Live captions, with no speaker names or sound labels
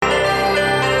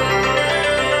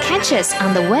catch us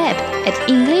on the web at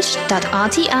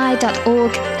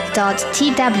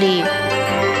english.rti.org.tw.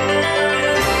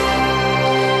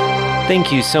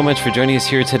 Thank you so much for joining us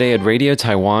here today at Radio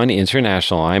Taiwan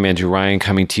International. I'm Andrew Ryan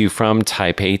coming to you from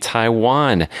Taipei,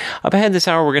 Taiwan. Up ahead this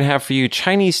hour, we're going to have for you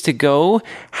Chinese to go,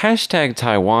 hashtag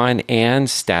Taiwan, and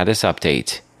status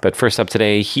update. But first up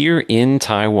today, here in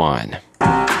Taiwan.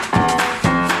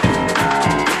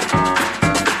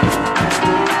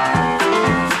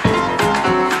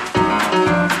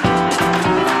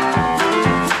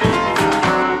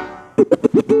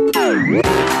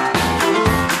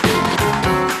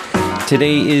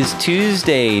 Today is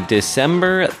Tuesday,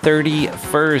 December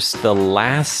 31st, the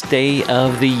last day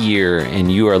of the year, and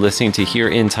you are listening to Here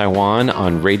in Taiwan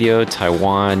on Radio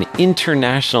Taiwan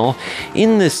International.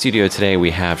 In the studio today,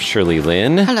 we have Shirley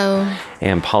Lin. Hello.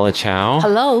 And Paula Chow.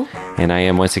 Hello. And I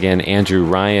am once again Andrew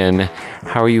Ryan.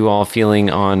 How are you all feeling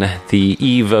on the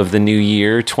eve of the new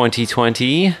year,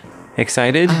 2020?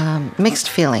 Excited? Mixed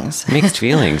feelings. Mixed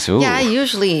feelings. Ooh. Yeah, I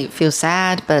usually feel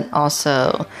sad, but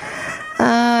also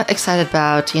excited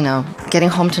about, getting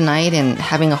home tonight and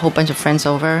having a whole bunch of friends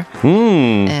over.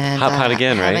 And hot pot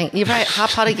again, right? You're right,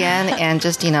 hot pot again, and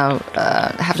just,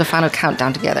 have the final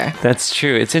countdown together. That's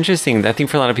true. It's interesting. I think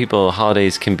for a lot of people,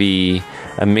 holidays can be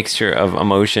a mixture of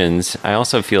emotions. I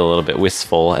also feel a little bit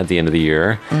wistful at the end of the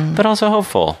year, but also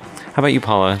hopeful. How about you,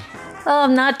 Paula? Oh,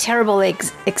 I'm not terribly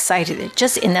excited.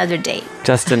 Just another day.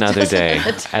 Just another day.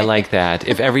 I like that.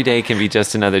 If every day can be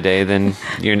just another day, then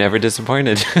you're never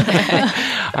disappointed.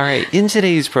 All right. In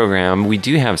today's program, we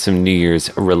do have some New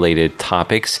Year's related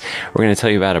topics. We're going to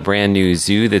tell you about a brand new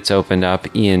zoo that's opened up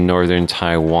in northern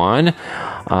Taiwan.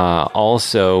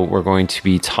 Also, we're going to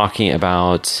be talking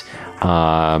about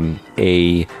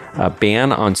a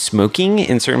ban on smoking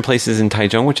in certain places in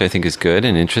Taichung, which I think is good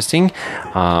and interesting.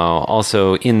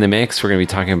 Also in the mix, we're going to be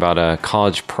talking about a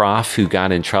college prof who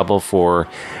got in trouble for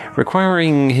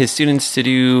requiring his students to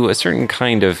do a certain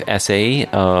kind of essay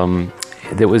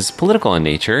that was political in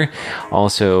nature.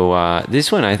 Also,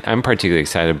 this one I'm particularly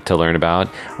excited to learn about.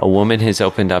 A woman has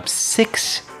opened up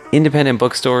 6 independent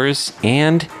bookstores,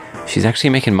 and she's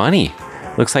actually making money.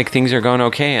 Looks like things are going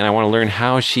okay, and I want to learn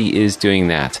how she is doing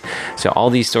that. So all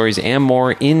these stories and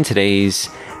more in today's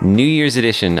New Year's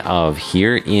edition of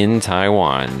Here in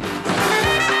Taiwan.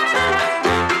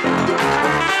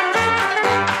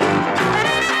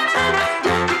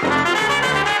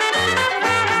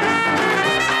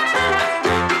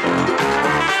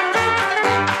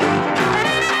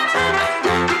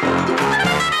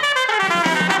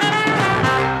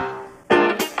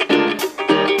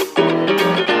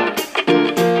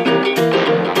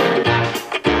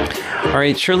 All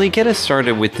right, Shirley, get us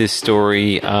started with this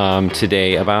story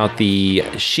today about the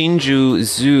Hsinchu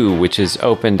Zoo, which has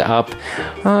opened up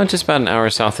just about an hour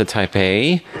south of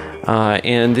Taipei.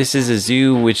 And this is a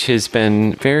zoo which has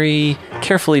been very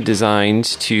carefully designed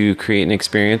to create an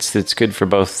experience that's good for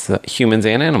both humans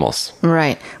and animals.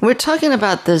 Right. We're talking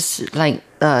about this,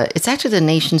 it's actually the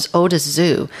nation's oldest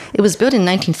zoo. It was built in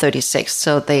 1936,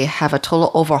 so they have a total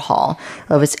overhaul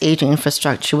of its aging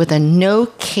infrastructure with a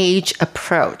no-cage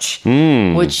approach,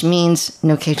 which means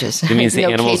no cages. It means the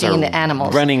no animals are the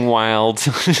animals. running wild.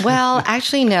 Well,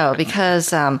 actually, no,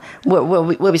 because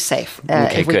we'll be safe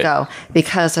if we go.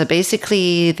 Because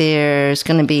basically there's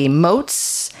going to be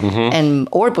moats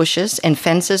or bushes and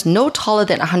fences no taller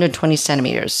than 120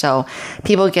 centimeters. So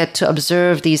people get to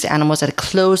observe these animals at a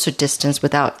closer distance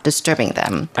without disturbing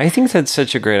them. I think that's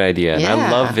such a great idea. Yeah. And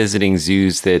I love visiting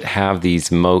zoos that have these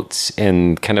moats,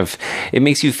 and it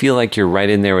makes you feel like you're right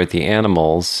in there with the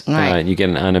animals. Right. You get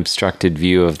an unobstructed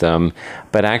view of them.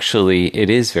 But actually, it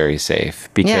is very safe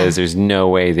because there's no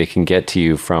way they can get to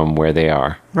you from where they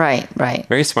are. Right.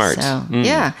 Very smart. So,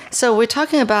 yeah. So we're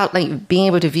talking about being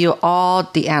able to view all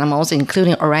the animals,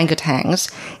 including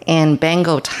orangutans and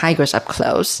Bengal tigers up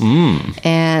close.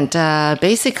 And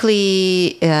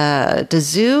basically, the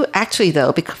zoo, actually,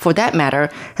 though, for that matter,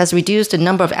 has reduced the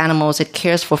number of animals it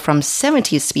cares for from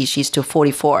 70 species to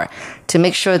 44 to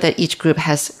make sure that each group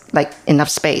has enough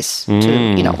space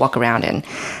to walk around and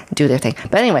do their thing.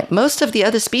 But anyway, most of the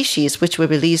other species which were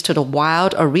released to the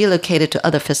wild or relocated to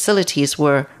other facilities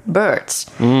were birds.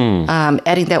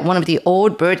 Adding that one of the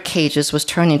old bird cages was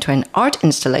turned into an art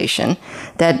installation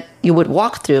that you would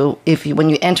walk through when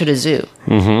you enter the zoo.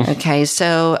 Okay,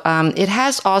 so it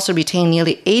has also retained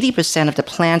nearly 80% of the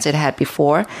plants it had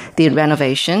before the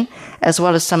renovation, as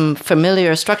well as some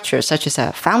familiar structures such as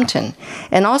a fountain,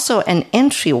 and also an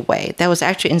entryway that was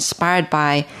actually inspired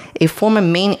by a former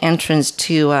main entrance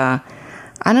to, I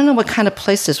don't know what kind of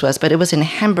place this was, but it was in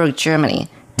Hamburg, Germany.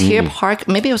 Tierpark,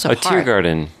 maybe it was a park.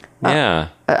 Tiergarten. Yeah.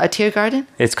 A tear garden?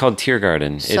 It's called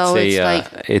Tiergarten. So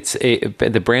it's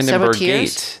the Brandenburg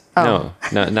Gate. Oh.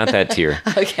 No, not that tier.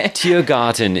 Okay.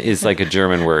 Tiergarten is like a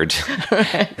German word.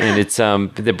 Right. And it's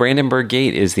the Brandenburg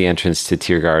Gate is the entrance to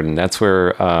Tiergarten. That's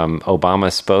where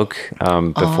Obama spoke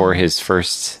before his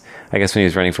first, I guess when he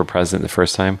was running for president the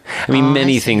first time. I mean,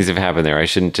 many things have happened there. I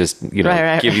shouldn't just,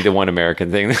 give you the one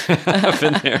American thing that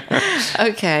happened there.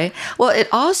 Okay. Well, it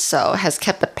also has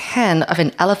kept the pen of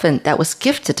an elephant that was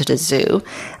gifted to the zoo.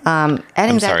 A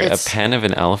pen of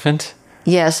an elephant?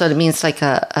 Yeah, so it means like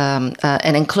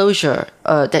an enclosure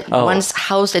that once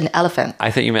housed an elephant.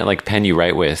 I thought you meant like pen you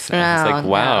write with. No, I was like,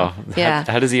 wow. No. Yeah.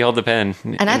 How does he hold the pen?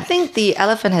 And I think the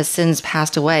elephant has since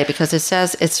passed away because it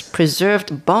says its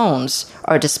preserved bones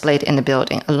are displayed in the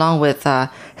building, along with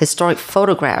historic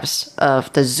photographs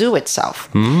of the zoo itself.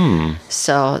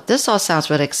 So this all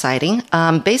sounds really exciting.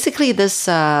 Basically, this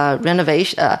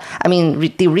renovation,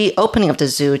 the reopening of the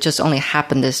zoo just only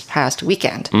happened this past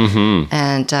weekend.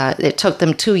 And it took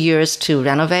them 2 years to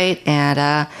renovate. And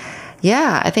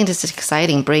I think this is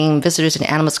exciting, bringing visitors and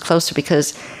animals closer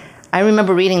because I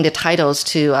remember reading the titles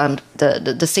to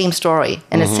the same story,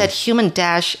 and it said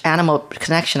human-animal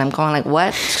connection. I'm going like,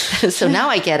 what? So now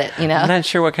I get it, I'm not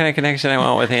sure what kind of connection I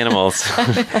want with animals.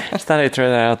 Just thought I'd throw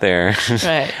that out there.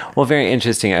 Right. Well, very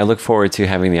interesting. I look forward to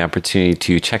having the opportunity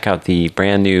to check out the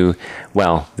brand new,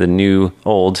 the new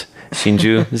old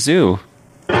Hsinchu Zoo.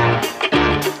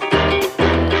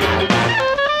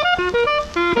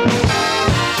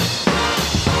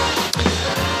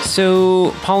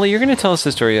 So, Paula, you're going to tell us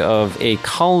the story of a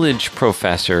college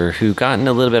professor who got in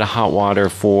a little bit of hot water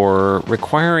for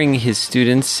requiring his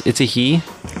students, it's a he?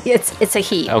 It's a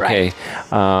he, okay,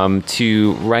 right.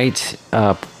 To write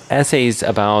essays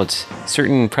about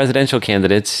certain presidential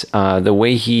candidates. The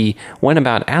way he went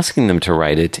about asking them to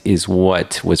write it is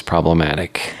what was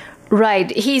problematic.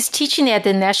 Right. He's teaching at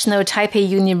the National Taipei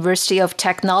University of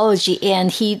Technology,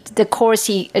 and the course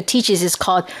he teaches is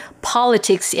called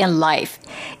Politics and Life.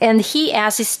 And he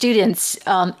asks his students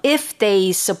if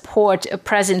they support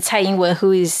President Tsai Ing-wen,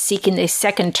 who is seeking a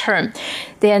second term,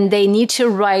 then they need to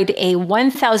write a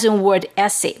 1,000-word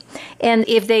essay. And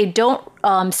if they don't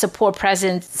support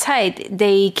President Tsai,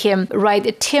 they can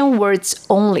write 10 words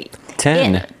only.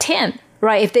 10? 10.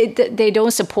 Right, if they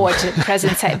don't support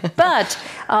President Tsai. But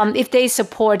if they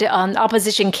support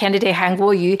opposition candidate Han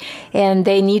Kuo-yu, and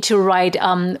they need to write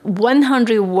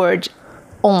 100 words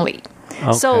only.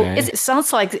 Okay. So it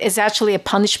sounds like it's actually a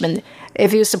punishment.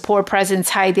 If you support President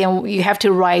Tsai, then you have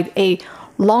to write a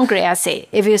longer essay.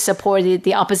 If you support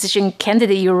the opposition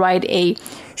candidate, you write a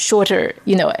shorter,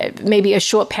 maybe a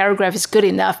short paragraph is good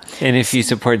enough. And if you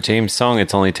support James Song,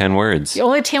 it's only 10 words.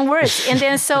 Only 10 words. And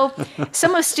then so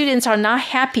some of the students are not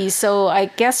happy. So I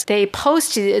guess they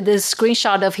posted the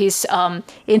screenshot of his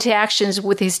interactions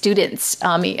with his students.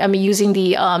 Using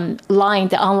the line,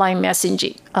 the online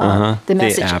messaging. The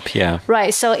message. The app, yeah.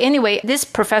 Right. So anyway, this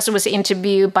professor was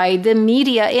interviewed by the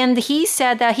media, and he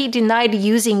said that he denied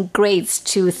using grades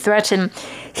to threaten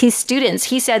his students.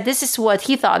 He said this is what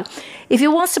he thought. If you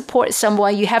want to support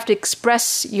someone, you have to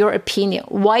express your opinion,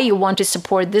 why you want to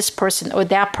support this person or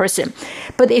that person.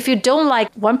 But if you don't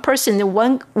like one person, then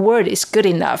one word is good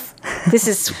enough. This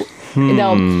is...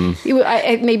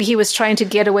 maybe he was trying to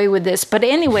get away with this. But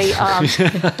anyway...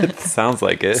 Sounds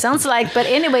like it. Sounds like. But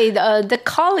anyway, the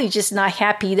college is not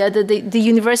happy. The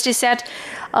university said,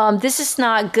 this is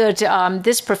not good.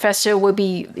 This professor will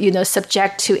be,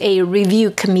 subject to a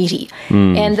review committee.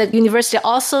 And the university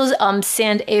also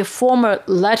sent a formal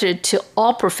letter to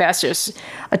all professors,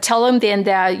 telling them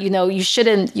that, you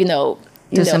shouldn't,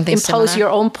 impose similar. your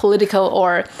own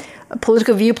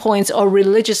political viewpoints or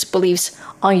religious beliefs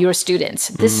on your students.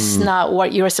 This is not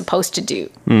what you're supposed to do,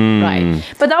 right?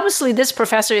 But obviously, this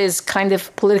professor is kind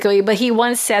of politically, but he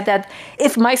once said that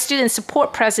if my students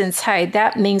support President Tsai,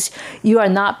 that means you are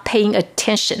not paying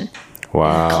attention in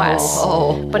class.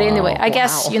 But anyway, I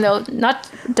guess,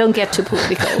 don't get too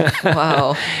political.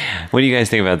 Wow. What do you guys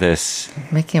think about this?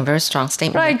 Making a very strong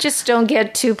statement. Right, just don't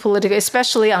get too political,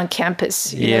 especially on campus.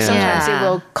 Sometimes it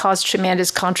will cause tremendous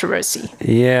controversy.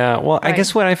 Yeah, well, right. I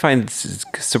guess what I find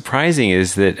surprising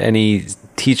is that any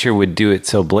teacher would do it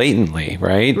so blatantly,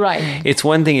 right? Right. It's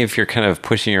one thing if you're kind of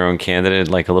pushing your own candidate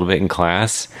like a little bit in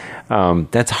class.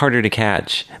 That's harder to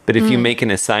catch. But if you make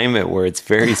an assignment where it's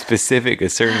very specific, a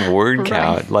certain word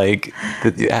count, like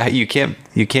you can't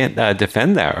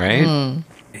defend that, right?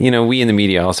 We in the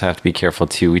media also have to be careful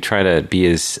too. We try to be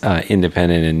as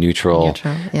independent and neutral,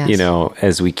 yes.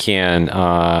 As we can.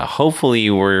 Hopefully,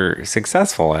 we're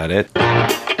successful at it.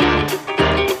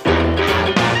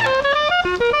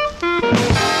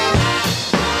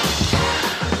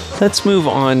 Let's move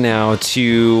on now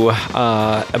to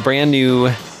a brand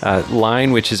new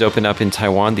line which has opened up in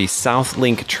Taiwan, the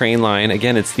Southlink train line.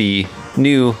 Again, it's the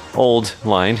new old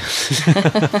line,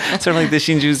 sort of like the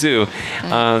Hsinchu Zoo.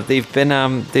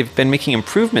 They've been making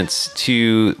improvements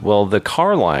to the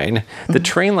car line. The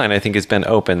train line, I think, has been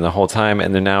open the whole time,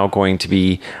 and they're now going to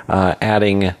be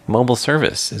adding mobile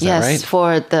service. Is that right? Yes,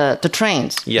 for the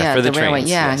trains. Yeah, for the railway.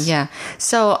 trains. Yeah, yes. yeah.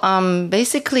 So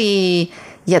basically,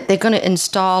 they're going to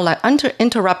install like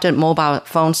uninterrupted mobile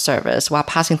phone service while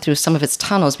passing through some of its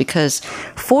tunnels, because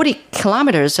 40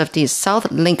 kilometers of the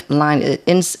Southlink line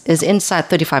is inside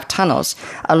 35 tunnels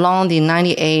along the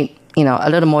 98, a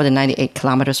little more than 98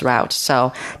 kilometers route.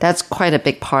 So that's quite a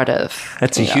big part of...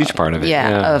 That's a huge part of it.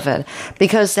 Yeah, of it.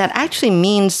 Because that actually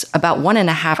means about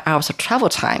 1.5 hours of travel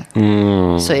time.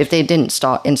 So if they didn't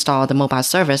install the mobile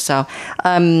service. So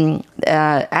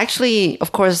actually,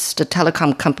 of course, the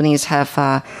telecom companies have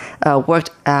worked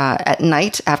at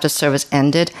night after service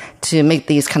ended to make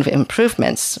these kind of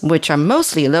improvements, which are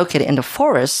mostly located in the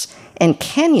forests and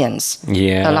canyons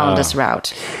along this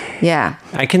route. Yeah.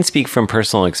 I can speak from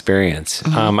personal experience.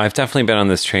 I've definitely been on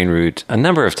this train route a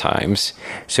number of times.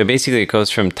 So basically it goes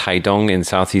from Taidong in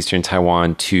southeastern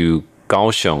Taiwan to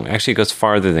Kaohsiung. Actually, it goes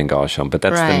farther than Kaohsiung, but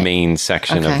that's the main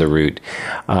section of the route.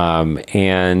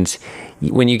 And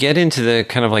when you get into the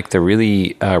kind of like the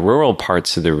really rural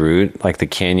parts of the route, like the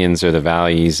canyons or the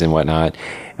valleys and whatnot,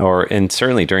 and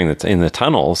certainly in the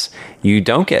tunnels, you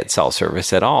don't get cell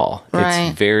service at all. Right.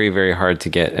 It's very, very hard to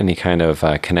get any kind of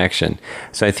connection.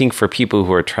 So I think for people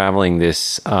who are traveling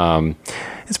this,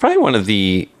 it's probably one of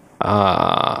the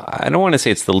I don't want to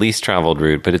say it's the least traveled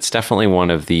route, but it's definitely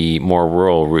one of the more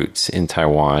rural routes in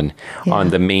Taiwan on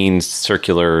the main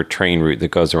circular train route that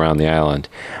goes around the island.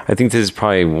 I think this is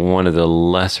probably one of the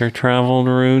lesser traveled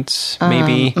routes,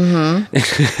 maybe.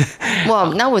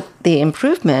 Well, now with the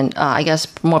improvement, I guess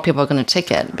more people are going to take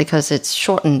it because it's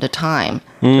shortened the time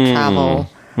to travel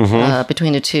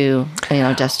between the two,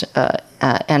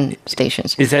 end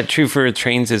stations. Is that true for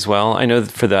trains as well? I know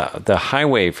that for the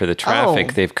highway, for the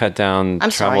traffic, they've cut down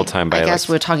travel time by I guess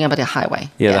we're talking about the highway.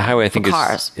 Yeah, the highway, I think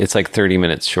cars. It's like 30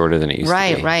 minutes shorter than it used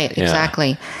to be. Right,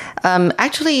 exactly.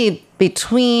 Actually,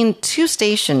 between two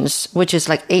stations, which is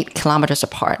like 8 kilometers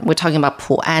apart, we're talking about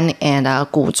Pu'an and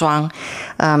Guzhuang,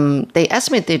 they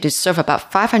estimate they serve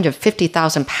about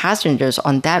 550,000 passengers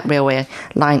on that railway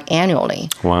line annually.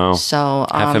 Wow. So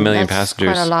 500,000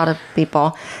 passengers. Quite a lot of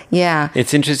people. Yeah.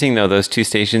 It's interesting, though, those two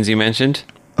stations you mentioned.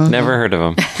 Never heard of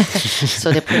them.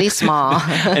 So they're pretty small.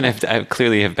 And I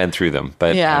clearly have been through them,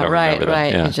 but I don't remember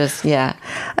them. Yeah.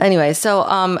 Anyway, so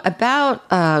about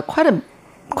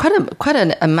quite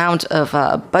an amount of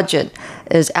budget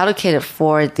is allocated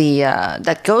for the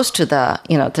that goes to the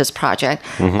this project.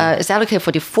 Is allocated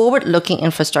for the Forward-Looking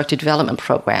Infrastructure Development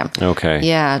Program. Okay.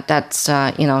 Yeah, that's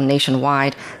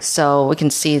nationwide. So we can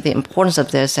see the importance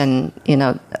of this, and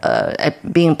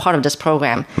being part of this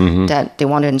program that they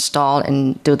want to install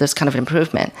and do this kind of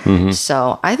improvement.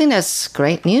 So I think that's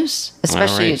great news,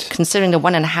 especially considering the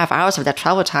 1.5 hours of that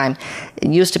travel time. It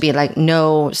used to be like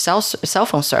no cell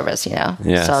phone service.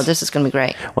 Yes. So this is going to be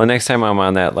great. Well, next time I'm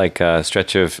on that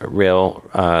stretch of rail,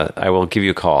 I will give you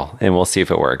a call and we'll see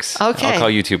if it works. Okay. I'll call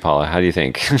you too, Paula. How do you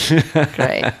think?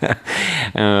 Great.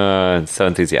 So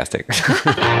enthusiastic.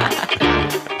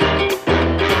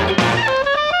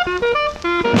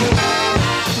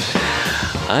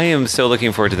 I am so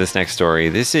looking forward to this next story.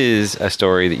 This is a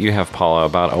story that you have, Paula,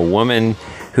 about a woman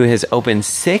who has opened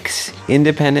 6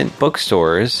 independent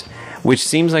bookstores, which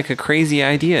seems like a crazy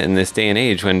idea in this day and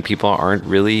age when people aren't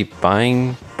really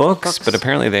buying books, but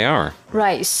apparently they are.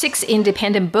 Right. 6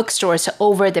 independent bookstores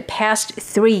over the past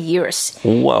 3 years.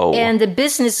 Whoa. And the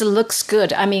business looks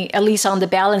good. I mean, at least on the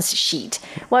balance sheet.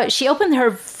 Well, she opened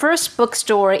her first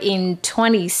bookstore in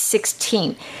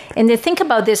 2016. And to think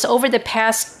about this, over the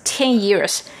past 10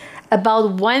 years,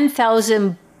 about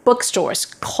 1,000 bookstores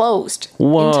closed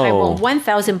in Taiwan.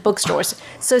 1,000 bookstores.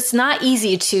 So it's not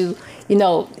easy to...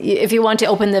 if you want to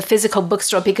open the physical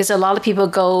bookstore, because a lot of people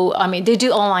they do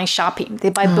online shopping. They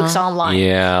buy books online.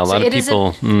 Yeah, a lot of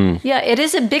people. It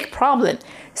is a big problem.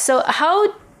 So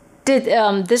how did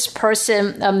this person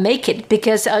make it?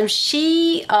 Because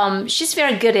she's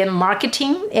very good at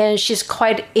marketing and she's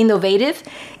quite innovative.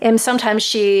 And sometimes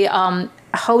she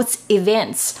hosts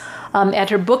events at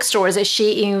her bookstores.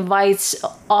 She invites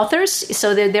authors,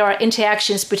 so that there are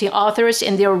interactions between authors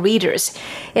and their readers.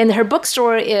 And her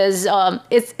bookstore is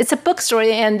it's a bookstore,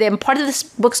 and then part of this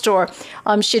bookstore,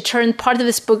 she turned part of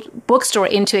this bookstore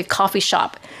into a coffee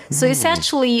shop. So it's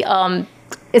actually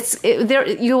there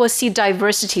you will see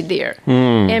diversity there.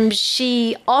 And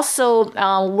she also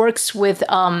works with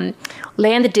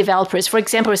land developers. For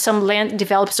example, some land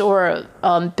developers or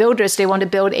builders, they want to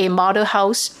build a model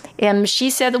house, and she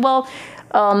said, well,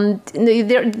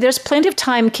 there's plenty of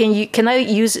time. Can I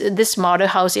use this model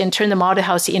house and turn the model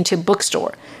house into a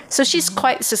bookstore? So she's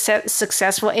quite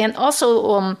successful. And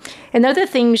also another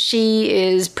thing she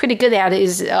is pretty good at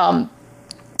is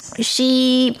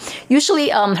she usually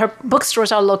her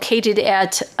bookstores are located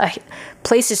at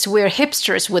places where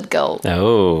hipsters would go.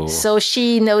 Oh, so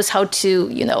she knows how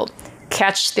to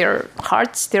catch their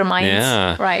hearts, their minds.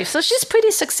 Yeah. Right. So she's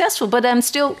pretty successful, but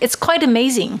it's quite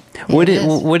amazing.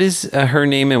 What is her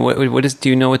name, and what is? Do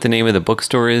you know what the name of the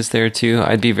bookstore is there too?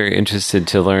 I'd be very interested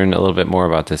to learn a little bit more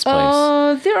about this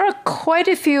place. There are quite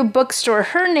a few bookstores.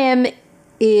 Her name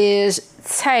is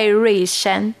Cai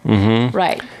Ruishan. Mm-hmm.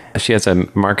 Right. She has a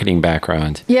marketing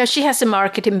background. Yeah, she has a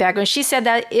marketing background. She said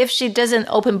that if she doesn't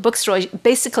open bookstore,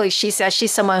 basically she says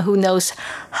she's someone who knows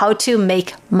how to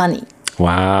make money.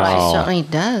 Wow. She certainly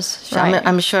does. Right.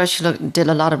 I'm sure she did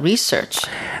a lot of research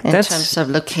in terms of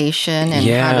location and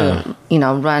how to,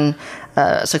 run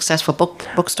a successful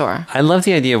bookstore. I love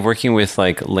the idea of working with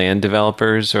like land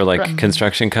developers or like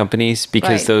construction companies,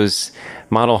 because those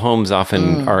model homes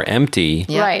often are empty.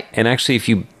 Yeah. Right. And actually, if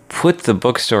you put the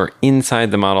bookstore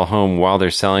inside the model home while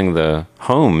they're selling the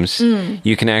homes,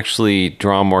 you can actually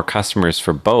draw more customers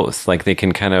for both. Like they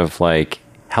can kind of like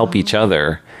help each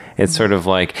other. It's sort of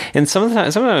like, and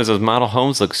sometimes those model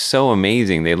homes look so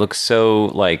amazing. They look so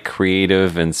like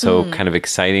creative and so kind of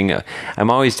exciting.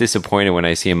 I'm always disappointed when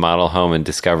I see a model home and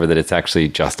discover that it's actually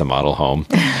just a model home.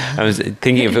 I was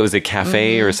thinking if it was a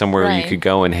cafe or somewhere where you could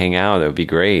go and hang out, that would be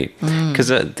great. Because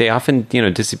they often,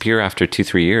 disappear after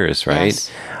 2-3 years, right?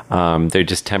 Yes. They're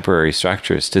just temporary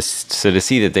structures. So to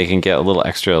see that they can get a little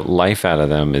extra life out of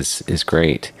them is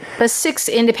great. But 6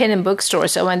 independent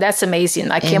bookstores, so that's amazing.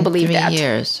 I can't believe 3 that.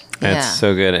 years. That's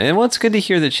so good. And it's good to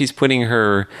hear that she's putting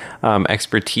her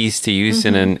expertise to use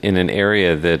in an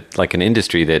area that, like an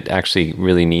industry that actually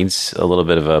really needs a little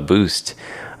bit of a boost.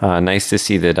 Nice to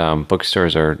see that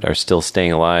bookstores are still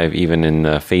staying alive even in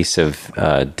the face of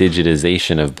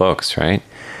digitization of books, right?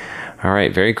 All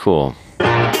right, very cool.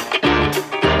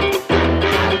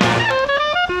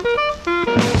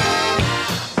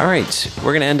 All right,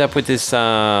 we're going to end up with this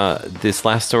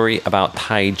last story about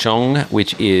Taichung,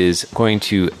 which is going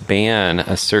to ban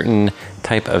a certain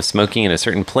type of smoking in a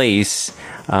certain place.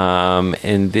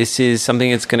 And this is something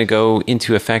that's going to go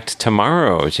into effect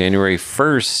tomorrow, January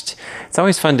 1st. It's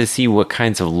always fun to see what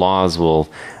kinds of laws will,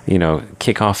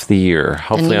 kick off the year,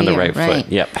 hopefully on the right foot.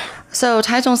 Yep. So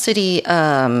Taichung City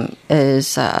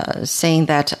is saying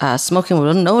that smoking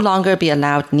will no longer be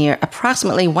allowed near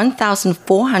approximately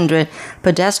 1,400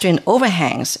 pedestrian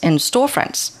overhangs and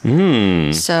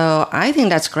storefronts. So I think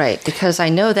that's great, because I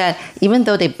know that even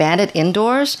though they banned it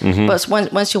indoors, but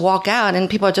once you walk out and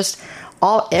people are just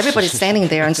everybody's standing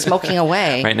there and smoking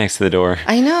away. Right next to the door.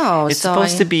 I know. It's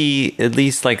supposed to be at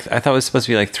least I thought it was supposed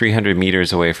to be 300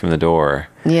 meters away from the door.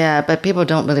 Yeah, but people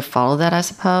don't really follow that, I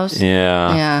suppose.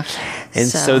 Yeah. Yeah. And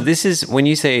so this is, when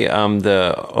you say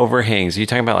the overhangs, you're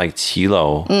talking about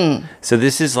Qilo. So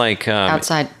this is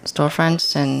outside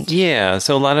storefronts and... Yeah,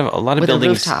 so a lot of with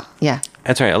buildings... a rooftop, yeah.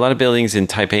 That's right. A lot of buildings in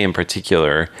Taipei in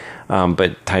particular,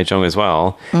 but Taichung as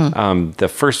well. The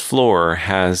first floor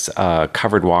has a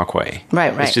covered walkway.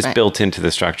 Right. It's just built into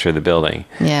the structure of the building.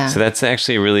 Yeah. So that's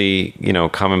actually a really,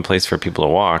 common place for people to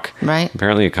walk. Right.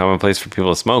 Apparently a common place for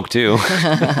people to smoke too.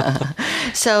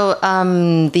 So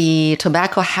the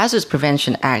Tobacco Hazards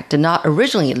Prevention Act did not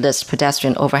originally list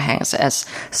pedestrian overhangs as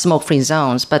smoke-free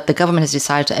zones, but the government has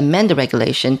decided to amend the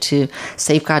regulation to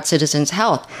safeguard citizens'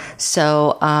 health.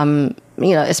 So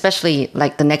especially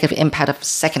the negative impact of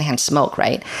secondhand smoke,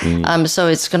 right? So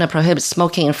it's going to prohibit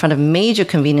smoking in front of major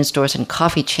convenience stores and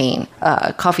coffee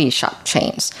shop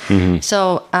chains.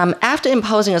 So after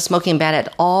imposing a smoking ban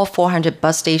at all 400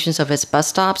 bus stations of its bus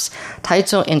stops,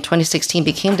 Taichung in 2016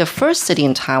 became the first city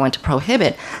in Taiwan to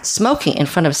prohibit smoking in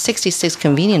front of 66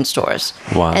 convenience stores.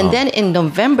 Wow. And then in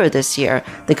November this year,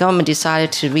 the government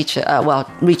decided to reach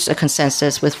a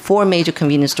consensus with 4 major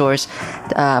convenience stores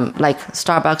like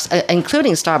Starbucks,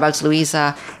 including Starbucks,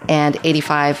 Louisa, and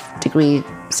 85 degree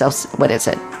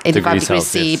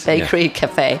C Bakery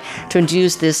Cafe, to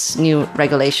introduce this new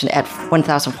regulation at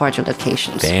 1,400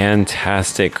 locations.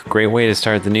 Fantastic. Great way to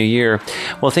start the new year.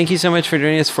 Well, thank you so much for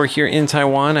joining us for Here in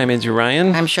Taiwan. I'm Andrew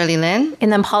Ryan. I'm Shirley Lin.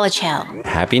 And I'm Paula Chow.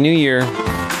 Happy New Year.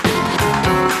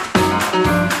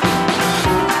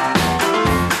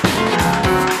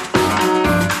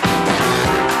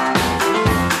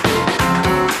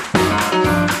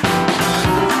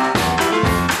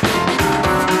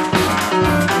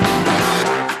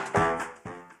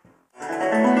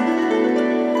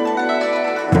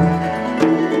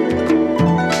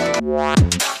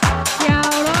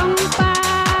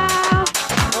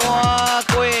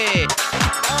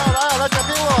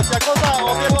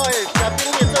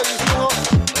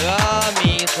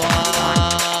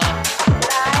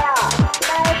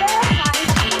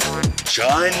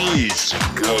 Chinese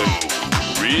Go.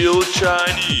 Real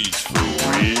Chinese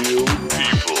for real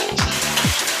people.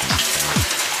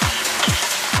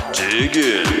 Dig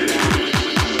in.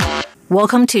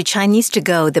 Welcome to Chinese to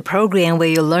Go, the program where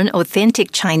you learn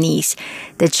authentic Chinese,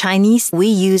 the Chinese we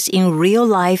use in real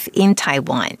life in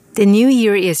Taiwan. The new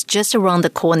year is just around the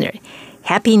corner.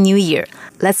 Happy New Year.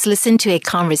 Let's listen to a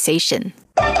conversation.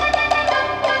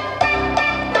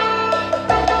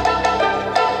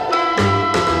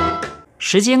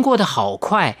 时间过得好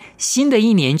快，新的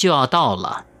一年就要到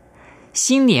了。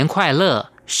新年快乐，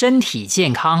身体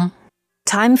健康。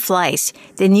 Time flies.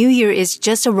 The new year is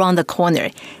just around the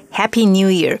corner. Happy New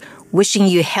Year. Wishing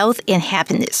you health and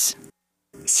happiness.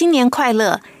 新年快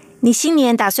乐，你新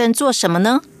年打算做什么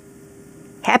呢？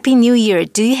 Happy New Year.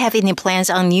 Do you have any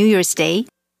plans on New Year's Day?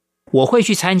 我会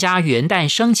去参加元旦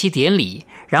升旗典礼，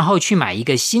然后去买一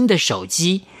个新的手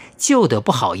机，旧的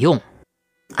不好用。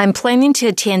 I'm planning to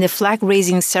attend the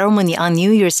flag-raising ceremony on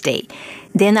New Year's Day.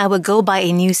 Then I will go buy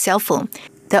a new cell phone.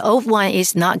 The old one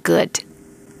is not good.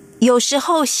 有时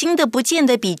候新的不见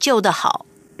得比旧的好。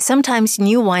Sometimes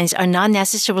new ones are not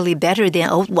necessarily better than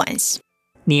old ones.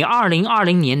 你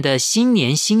2020年的新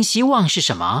年新希望是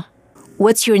什么？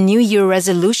 What's your New Year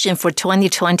resolution for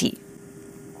 2020?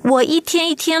 我一天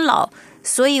一天老，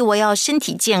所以我要身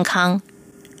体健康。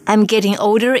I'm getting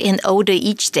older and older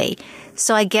each day,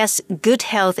 so I guess good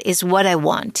health is what I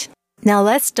want. Now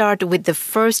let's start with the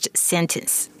first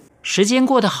sentence. 时间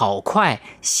过得好快，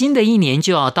新的一年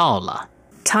就要到了。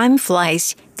 Time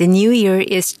flies. The new year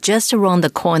is just around the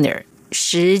corner.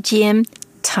 时间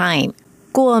time.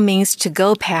 过 means to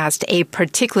go past a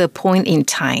particular point in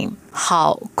time.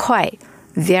 好快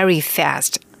very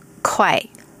fast. 快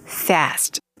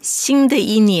fast. 新的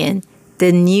一年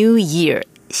the new year.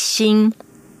 新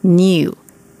new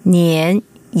年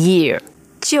year.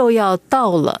 就要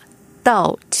到了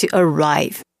到 to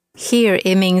arrive. Here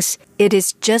it means it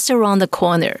is just around the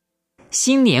corner.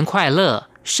 新年快乐，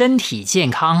身体健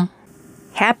康。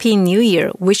 Happy New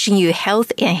Year, wishing you health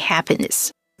and happiness.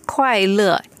 快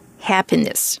乐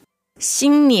happiness.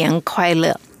 新年快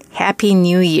乐 Happy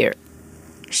New Year.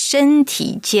 身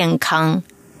体健康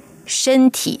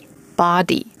身体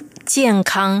body 健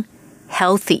康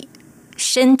healthy.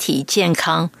 身体健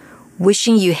康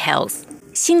wishing you health.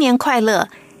 新年快乐，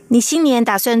你新年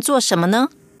打算做什么呢？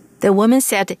 The woman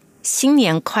said, 新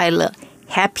年快乐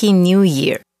Happy New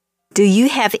Year. Do you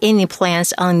have any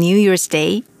plans on New Year's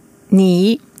Day?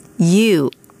 你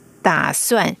you 打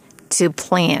算 to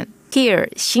plan. Here,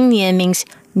 新年 means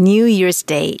New Year's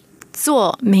Day.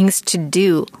 做 means to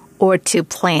do or to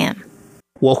plan.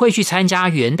 我会去参加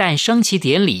元旦升旗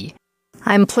典礼。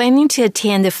 I'm planning to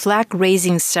attend the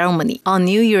flag-raising ceremony on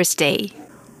New Year's Day.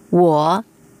 我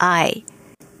I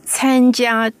参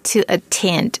加 to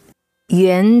attend.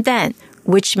 元旦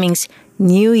which means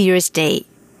New Year's Day.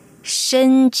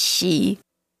 升旗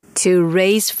to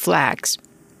raise flags.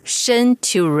 升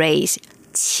to raise.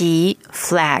 旗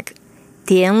flag.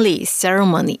 典礼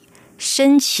ceremony.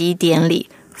 升旗典礼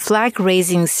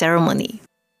flag-raising ceremony.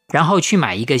 然后去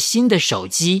买一个新的手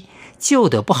机，旧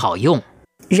的不好用。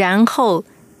然后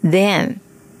then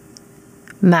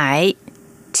买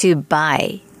to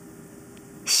buy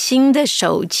新的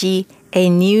手机 a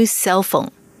new cell phone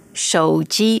手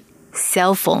机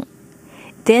cell phone.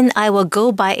 Then I will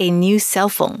go buy a new cell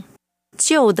phone.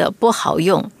 旧的不好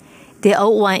用 the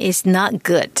old one is not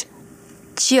good.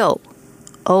 旧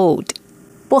old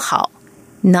不好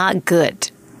not good.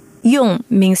 用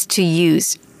means to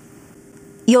use.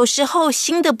 有时候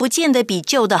新的不见得比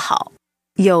旧的好。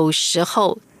有时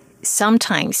候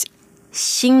sometimes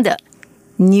新的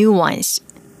new ones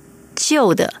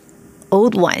旧的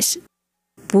old ones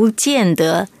不见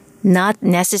得 not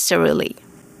necessarily.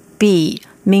 Be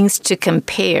means to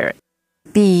compare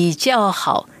比较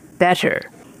好 better.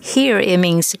 Here it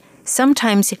means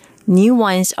sometimes new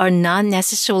ones are not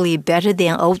necessarily better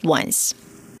than old ones.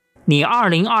 你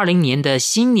2020年的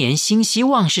新年新希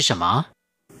望是什么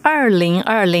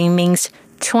2020 means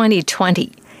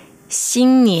 2020.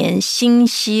 新年新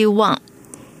希望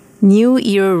New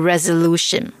Year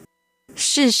resolution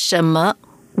是什么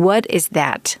What is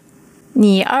that?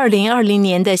 你2020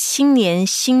年的新年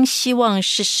新希望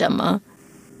是什么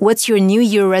What's your New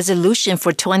Year resolution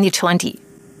for 2020?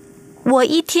 我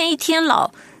一天一天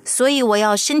老，所以我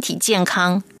要身体健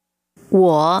康。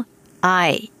我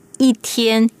I 一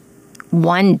天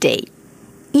one day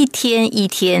一天一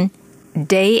天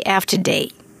day after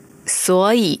day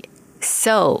所以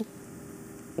so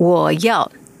我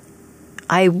要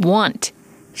I want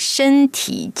身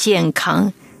体健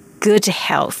康 good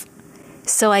health.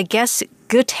 So I guess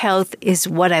good health is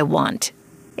what I want.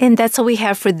 And that's all we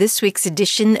have for this week's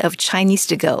edition of Chinese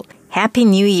to Go. Happy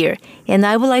New Year. And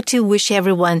I would like to wish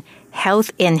everyone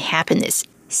health and happiness.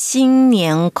 新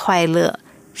年快乐，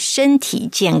身体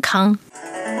健康。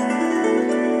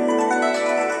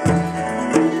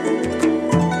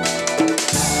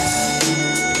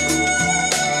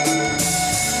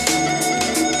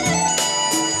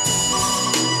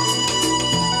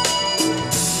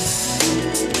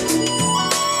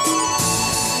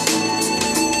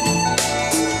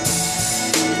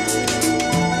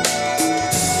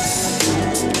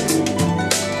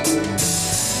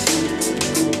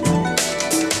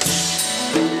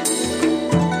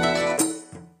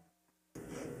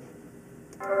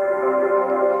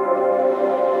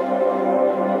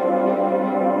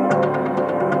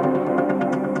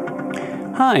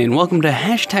Hi, and welcome to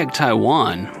Hashtag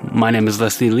Taiwan. My name is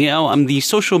Leslie Liao. I'm the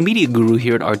social media guru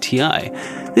here at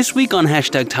RTI. This week on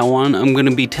Hashtag Taiwan, I'm going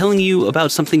to be telling you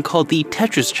about something called the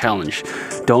Tetris Challenge.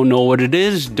 Don't know what it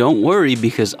is? Don't worry,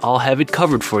 because I'll have it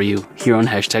covered for you here on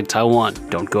Hashtag Taiwan.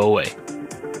 Don't go away.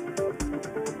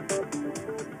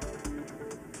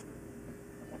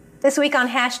 This week on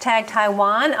Hashtag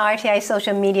Taiwan, RTI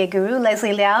social media guru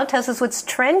Leslie Liao tells us what's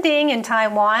trending in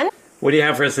Taiwan. What do you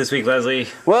have for us this week, Leslie?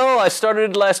 Well, I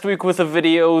started last week with a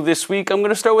video. This week, I'm going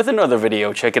to start with another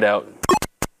video. Check it out.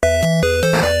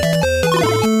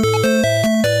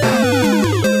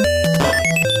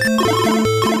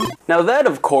 Now that,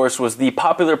 of course, was the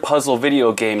popular puzzle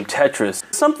video game Tetris.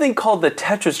 Something called the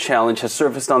Tetris Challenge has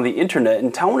surfaced on the internet,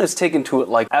 and Taiwan has taken to it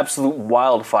like absolute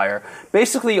wildfire.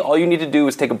 Basically, all you need to do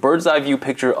is take a bird's eye view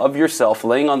picture of yourself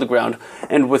laying on the ground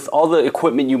and with all the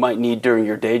equipment you might need during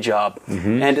your day job.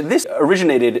 And this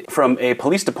originated from a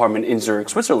police department in Zurich,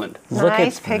 Switzerland.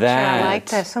 Nice picture. I like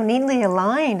that. So neatly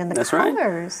aligned, and the That's colors.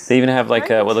 right. They even have like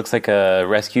what looks like a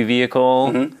rescue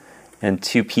vehicle. And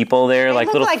two people there, like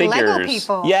little like figures. Lego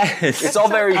people. Yes. It's all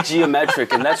very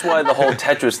geometric, and that's why the whole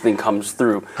Tetris thing comes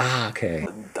through. Ah, okay.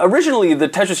 Originally, the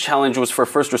Tetris Challenge was for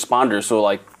first responders, so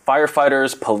like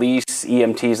firefighters, police,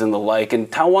 EMTs, and the like.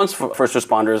 And Taiwan's first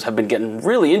responders have been getting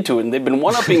really into it, and they've been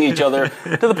one-upping each other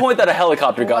to the point that a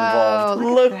helicopter got involved.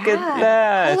 Look at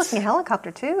that. Cool-looking helicopter,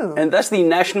 too. And that's the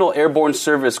National Airborne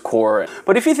Service Corps.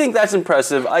 But if you think that's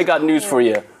impressive, I got news for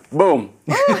you. Boom.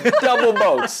 Double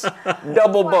boats.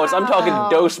 Double boats. I'm talking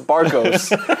Dos Barcos.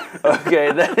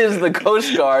 Okay, that is the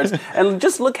Coast Guards. And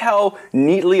just look how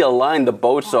neatly aligned the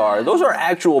boats are. Those are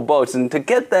actual boats. And to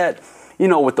get that, you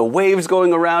know, with the waves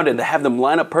going around and to have them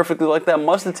line up perfectly like that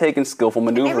must have taken skillful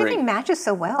maneuvering. Everything matches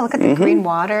so well. Look at the green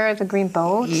water, the green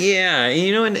boats. Yeah,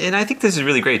 you know, and I think this is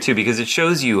really great too because it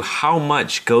shows you how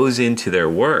much goes into their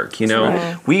work. You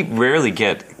know, we rarely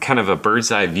get kind of a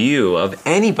bird's eye view of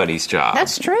anybody's job.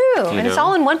 That's true. And it's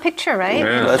all in one picture, right?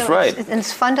 Yeah. That's right. And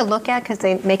it's fun to look at because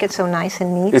they make it so nice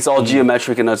and neat. It's all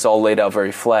geometric and it's all laid out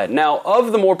very flat. Now,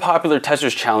 of the more popular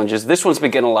Tetris challenges, this one's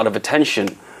been getting a lot of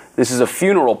attention. This is a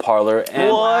funeral parlor. And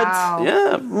What? Wow.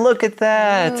 Yeah. Look at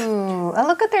that. Ooh, oh,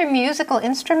 look at their musical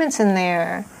instruments in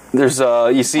there. There's,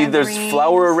 you see, there's Tambourines.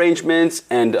 flower arrangements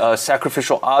and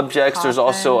sacrificial objects. There's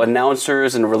also Coffin.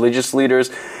 announcers and religious leaders.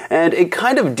 And it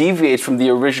kind of deviates from the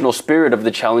original spirit of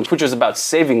the challenge, which was about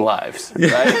saving lives, right?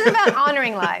 This is about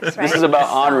honoring lives, right? This is about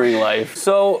honoring life.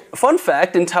 So, fun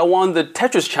fact, in Taiwan, the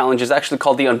Tetris Challenge is actually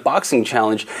called the Unboxing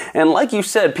Challenge. And like you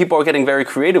said, people are getting very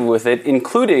creative with it,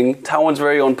 including Taiwan's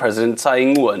very own president, Tsai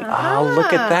Ing-wen. Oh,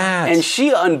 look at that. And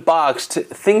she unboxed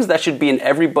things that should be in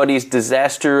everybody's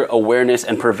disaster awareness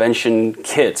and prevention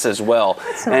kits as well.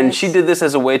 And nice. she did this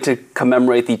as a way to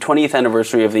commemorate the 20th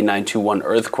anniversary of the 921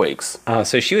 earthquakes.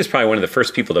 So she was probably one of the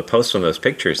first people to post one of those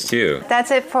pictures, too.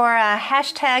 That's it for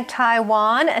Hashtag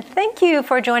Taiwan. Thank you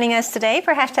for joining us today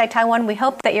for Hashtag Taiwan. We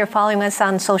hope that you're following us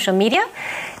on social media.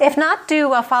 If not,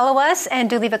 do follow us and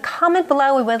do leave a comment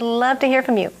below. We would love to hear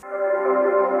from you.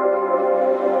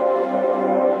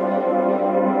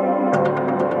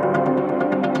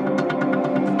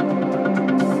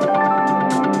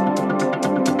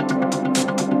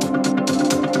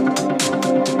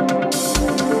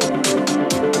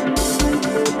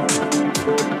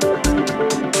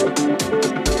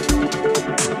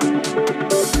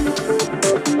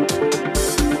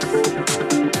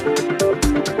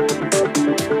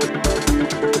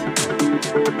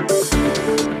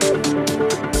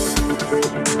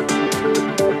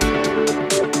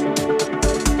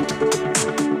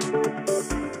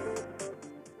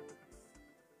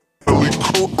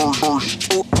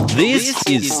 This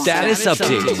is Status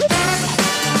Update.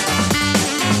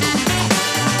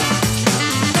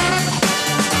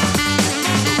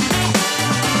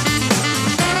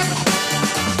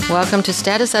 Welcome to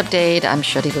Status Update. I'm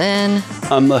Shirley Lin.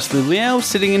 I'm Leslie Liao,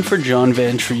 sitting in for John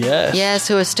Van Trieste. Yes,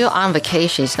 who is still on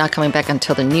vacation. He's not coming back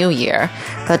until the new year.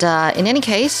 But in any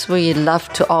case, we love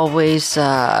to always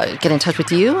get in touch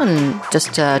with you and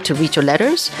just to read your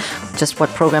letters, just what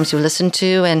programs you listen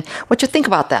to and what you think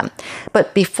about them.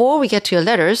 But before we get to your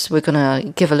letters, we're going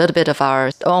to give a little bit of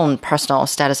our own personal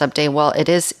status update. Well, it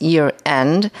is year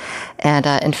end. And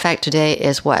in fact, today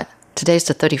is what? Today's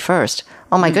the 31st.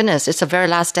 Oh my goodness, it's the very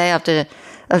last day of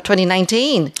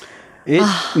 2019.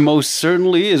 It most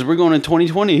certainly is. We're going to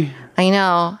 2020. I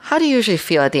know. How do you usually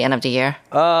feel at the end of the year?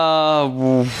 I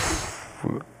don't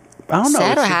know.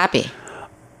 Sad or It's happy?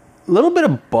 a little bit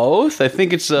of both. I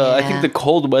think it's. I think the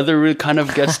cold weather really kind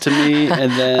of gets to me,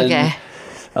 and then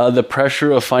the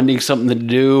pressure of finding something to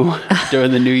do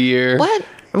during the new year. What?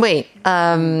 Wait,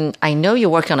 I know you're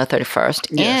working on the 31st,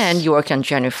 Yes. and you're working on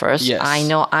January 1st. Yes. I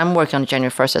know I'm working on January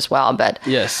 1st as well, but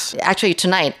Yes. actually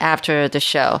tonight after the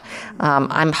show,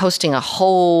 I'm hosting a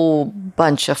whole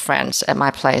bunch of friends at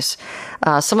my place.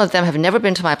 Some of them have never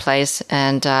been to my place,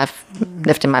 and I've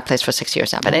lived in my place for 6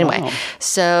 years now. But anyway, wow.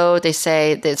 so they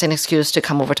say it's an excuse to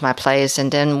come over to my place, and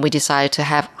then we decided to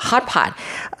have hot pot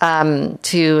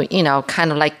to,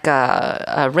 kind of like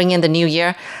ring in the new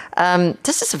year.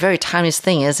 This is a very timeless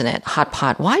thing, isn't it? Hot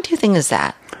pot. Why do you think is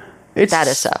that? That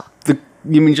is so.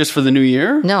 You mean just for the new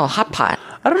year? No, hot pot.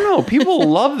 I don't know. People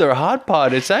love their hot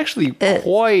pot. It's actually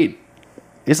quite.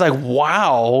 It's like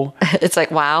wow. It's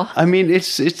like wow. I mean,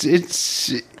 it's.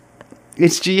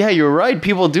 Yeah, you're right.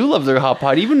 People do love their hot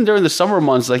pot, even during the summer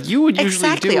months. Like you would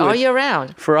usually do it all year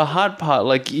round. for a hot pot.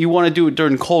 Like you want to do it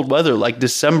during cold weather, like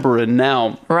December and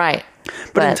now. Right.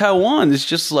 But in Taiwan, it's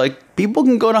just like people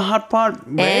can go to hot pot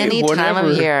any time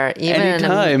of year, even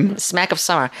anytime. in the smack of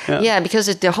summer. Yeah, because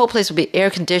the whole place will be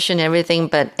air conditioned and everything.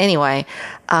 But anyway,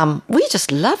 we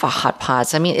just love our hot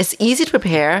pots. I mean, it's easy to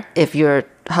prepare if you're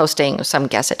hosting some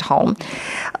guests at home,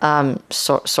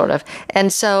 sort of.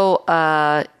 And so,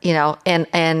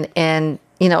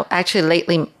 actually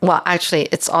lately, actually,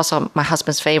 it's also my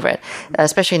husband's favorite,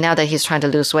 especially now that he's trying to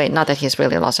lose weight. Not that he's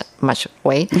really lost much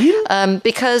weight.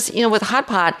 Because, with hot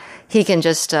pot, he can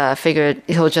just figure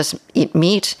he'll just eat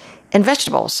meat and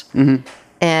vegetables. Mm-hmm.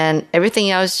 And everything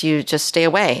else, you just stay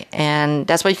away. And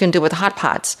that's what you can do with hot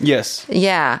pots. Yes.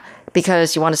 Yeah.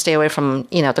 Because you want to stay away from,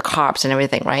 the carbs and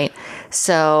everything, right?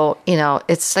 So,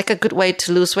 it's like a good way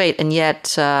to lose weight. And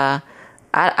yet, I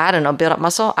don't know, build up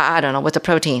muscle. I don't know, with the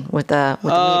protein, with the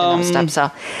meat and all stuff.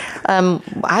 So,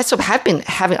 I have been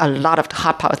having a lot of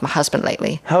hot pot with my husband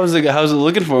lately. How's it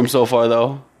looking for him so far,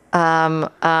 though?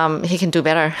 He can do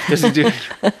better. Does he do?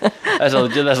 That's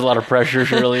a lot of pressure,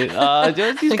 surely. He's got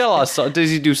a lot of. Does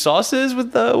he do sauces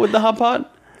with the hot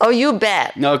pot? Oh, you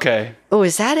bet. Okay. Oh,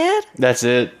 is that it? That's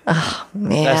it. Oh,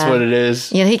 man. That's what it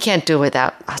is. He can't do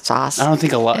without sauce. I don't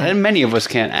think a lot, and many of us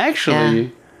can't actually. Yeah.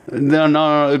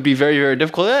 No, it'd be very, very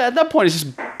difficult. At that point, it's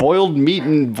just boiled meat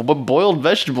and boiled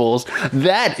vegetables.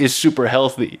 That is super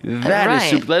healthy.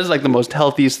 That is like the most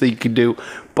healthiest thing you could do.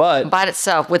 But by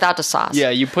itself, without the sauce. Yeah,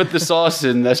 you put the sauce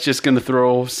in, that's just going to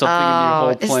throw something in your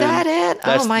whole plan. Is that it?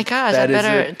 Oh my gosh, I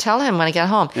better tell him when I get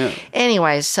home. Yeah.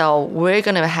 Anyway, so we're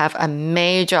going to have a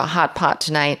major hot pot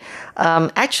tonight.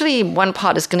 Actually, one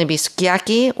pot is going to be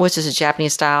sukiyaki, which is a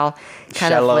Japanese style,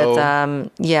 kind Shallow.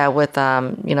 of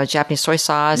with Japanese soy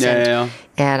sauce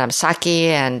and sake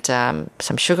and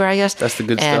some sugar, I guess. That's the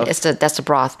good stuff. And that's the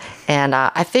broth. And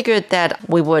I figured that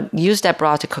we would use that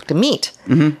broth to cook the meat.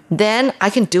 Mm-hmm. Then I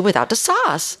can do without the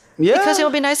sauce. Yeah. Because it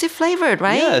will be nicely flavored,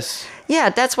 right? Yes. Yeah,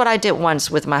 that's what I did once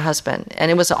with my husband.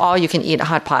 And it was all you can eat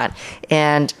hot pot.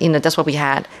 And, that's what we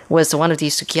had, was one of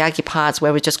these sukiyaki pots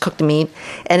where we just cook the meat.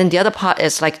 And then the other pot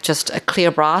is like just a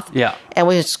clear broth. Yeah. And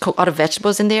we just cook all the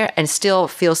vegetables in there and still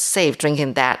feel safe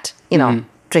drinking that,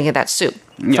 drinking that soup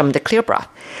from the clear broth.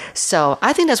 So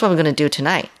I think that's what we're going to do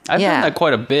tonight. I've done that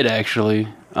quite a bit, actually.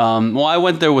 I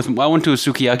went to a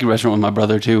sukiyaki restaurant with my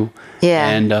brother, too. Yeah.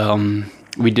 And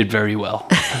we did very well.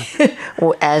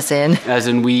 As in? As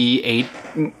in, we ate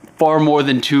far more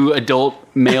than two adult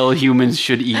male humans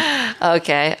should eat.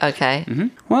 Okay. Mm-hmm.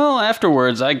 Well,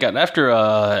 afterwards, after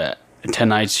a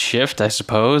 10-night shift, I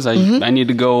suppose. I need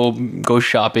to go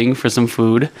shopping for some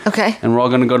food. Okay. And we're all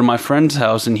going to go to my friend's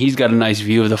house, and he's got a nice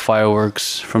view of the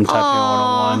fireworks from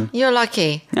Taipei 101. You're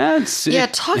lucky. Yeah,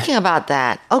 talking about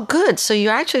that. Oh, good. So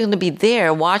you're actually going to be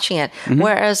there watching it,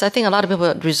 whereas I think a lot of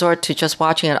people resort to just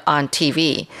watching it on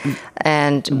TV.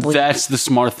 And that's the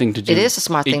smart thing to do. It is a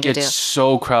smart thing to do. It gets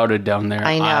so crowded down there.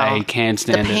 I know. I can't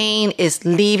stand it. The pain is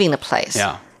leaving the place.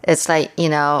 Yeah. It's like,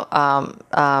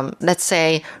 let's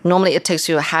say normally it takes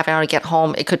you a half hour to get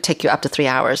home. It could take you up to 3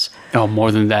 hours. Oh,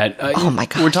 more than that. Oh, my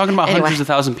God. We're talking about Anyway. hundreds of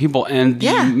thousands of people, and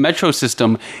the metro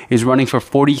system is running for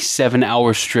 47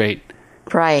 hours straight.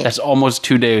 Right. That's almost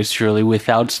 2 days, Shirley,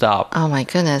 without stop. Oh my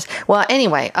goodness. Well,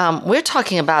 anyway, we're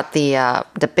talking about the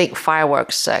big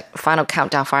fireworks, final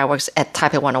countdown fireworks at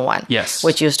Taipei 101. Yes.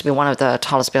 Which used to be one of the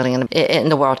tallest buildings in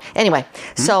the world. Anyway,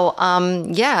 so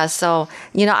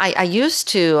I used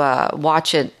to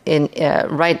watch it in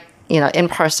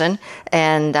person,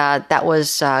 and that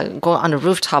was going on the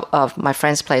rooftop of my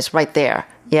friend's place right there.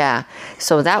 Yeah.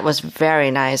 So that was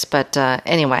very nice. But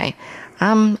anyway.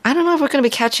 I don't know if we're going to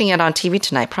be catching it on TV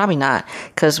tonight. Probably not,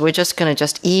 because we're just going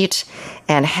to eat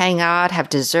and hang out, have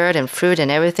dessert and fruit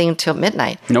and everything till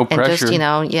midnight. No and pressure.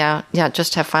 just,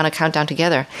 just have final countdown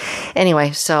together.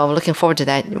 Anyway, so looking forward to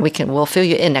that. We'll fill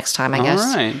you in next time, I guess.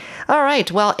 All right. All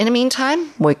right. Well, in the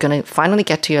meantime, we're going to finally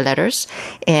get to your letters.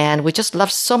 And we just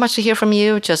love so much to hear from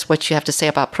you, just what you have to say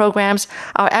about programs.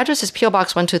 Our address is PO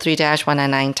Box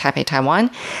 123-199 Taipei, Taiwan.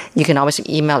 You can always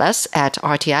email us at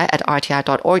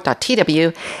rti@rti.org.tw.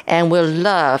 And we'll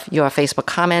love your Facebook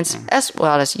comments as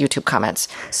well as YouTube comments.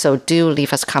 So do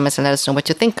leave us comments and let us know what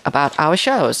you think about our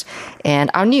shows and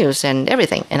our news and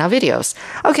everything and our videos.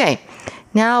 Okay.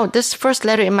 Now, this first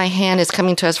letter in my hand is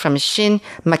coming to us from Shin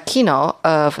Makino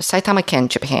of Saitama-ken,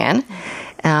 Japan.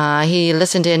 He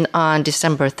listened in on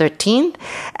December 13th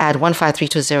at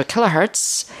 15320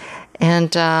 kilohertz.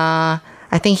 And I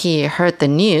think he heard the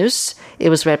news. It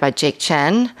was read by Jake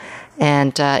Chen.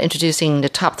 And introducing the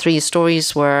top 3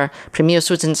 stories were Premier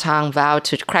Su Tseng vowed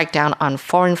to crack down on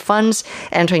foreign funds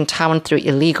entering Taiwan through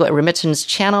illegal remittance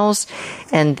channels.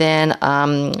 And then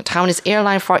Taiwanese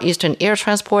airline Far Eastern Air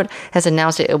Transport has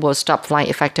announced that it will stop flying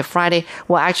effective Friday.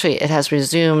 Well, actually, it has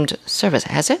resumed service.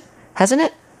 Has it? Hasn't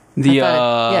it?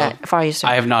 Far Eastern.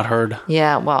 I have not heard.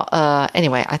 Yeah, well,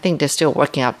 anyway, I think they're still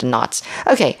working out the knots.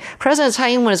 Okay, President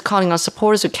Tsai Ing-wen is calling on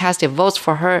supporters to cast their votes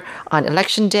for her on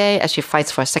Election Day as she fights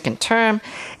for a second term.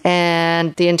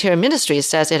 And the Interior Ministry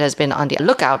says it has been on the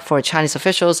lookout for Chinese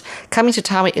officials coming to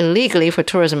Taiwan illegally for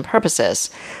tourism purposes.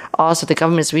 Also, the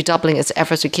government is redoubling its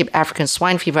efforts to keep African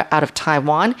swine fever out of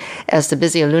Taiwan as the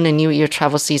busy Lunar New Year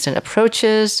travel season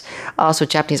approaches. Also,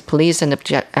 Japanese police and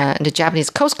the Japanese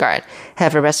Coast Guard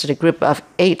have arrested a group of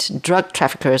 8 drug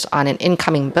traffickers on an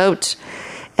incoming boat.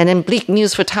 And in bleak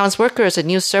news for Taiwan's workers, a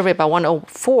new survey by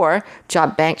 104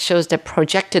 Job Bank shows that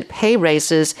projected pay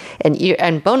raises and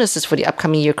year-end bonuses for the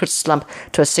upcoming year could slump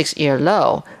to a 6-year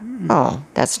low. Oh,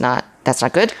 that's not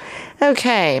good.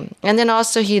 Okay. And then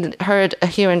also he heard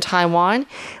here in Taiwan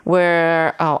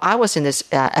where I was in this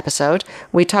episode.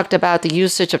 We talked about the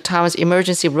usage of Taiwan's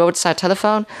emergency roadside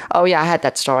telephone. Oh, yeah, I had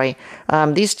that story.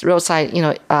 These roadside,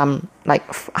 like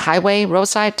highway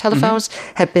roadside telephones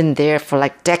have been there for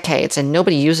like decades and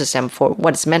nobody uses them for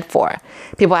what it's meant for.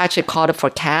 People actually called it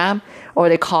for cab or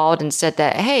they called and said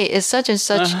that, hey, is such and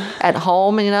such at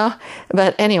home,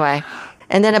 But anyway.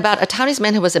 And then about a Taiwanese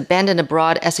man who was abandoned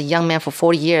abroad as a young man for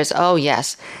 40 years. Oh,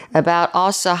 yes. About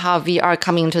also how VR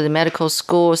coming into the medical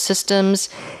school systems.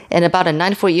 And about a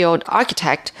 94-year-old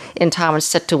architect in Taiwan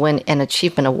set to win an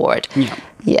achievement award. Yeah.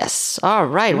 Yes. All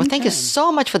right. Well, thank you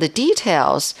so much for the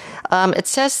details. It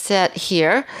says that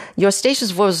here, your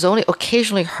station's voice is only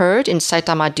occasionally heard in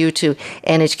Saitama due to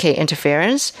NHK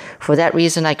interference. For that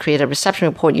reason, I created a reception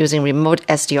report using remote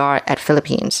SDR at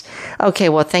Philippines. Okay.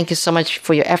 Well, thank you so much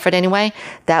for your effort anyway.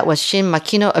 That was Shin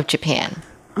Makino of Japan.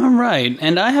 All right,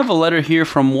 and I have a letter here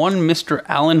from one Mr.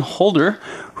 Alan Holder,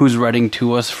 who's writing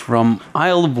to us from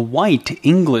Isle of Wight,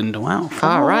 England. Wow,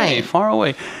 far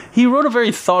away. He wrote a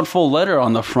very thoughtful letter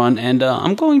on the front, and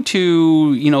I'm going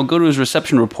to, go to his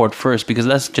reception report first, because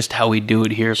that's just how we do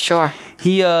it here. Sure.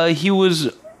 He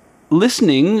was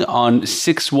listening on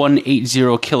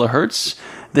 6180 kilohertz.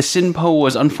 The SINPO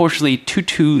was unfortunately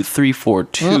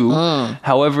 22342.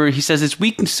 However, he says it's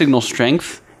weak in signal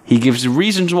strength. He gives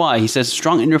reasons why. He says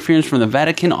strong interference from the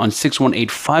Vatican on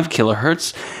 6185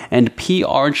 kilohertz and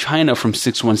PR China from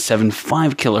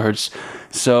 6175 kilohertz.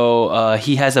 So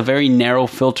he has a very narrow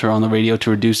filter on the radio to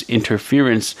reduce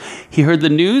interference. He heard the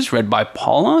news read by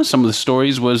Paula. Some of the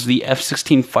stories was the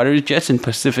F-16 fighter jets in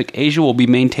Pacific Asia will be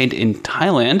maintained in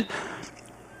Thailand.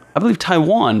 I believe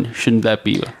Taiwan, shouldn't that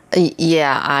be?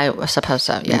 Yeah, I suppose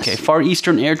so, yes. Okay, Far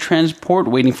Eastern Air Transport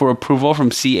waiting for approval from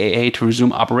CAA to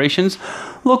resume operations.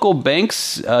 Local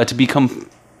banks to become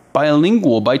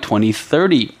bilingual by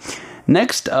 2030.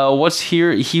 Next, what's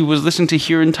here? He was listening to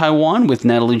Here in Taiwan with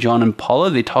Natalie, John, and Paula.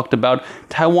 They talked about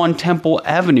Taiwan Temple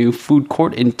Avenue food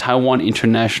court in Taiwan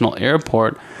International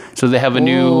Airport. So they have a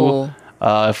new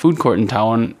food court in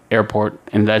Taiwan Airport,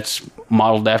 and that's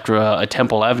modeled after a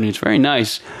Temple Avenue. It's very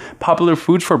nice. Popular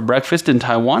foods for breakfast in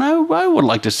Taiwan. I would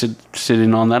like to sit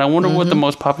in on that. I wonder what the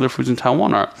most popular foods in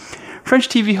Taiwan are. French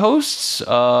TV hosts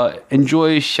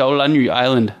enjoy Xiaolanyu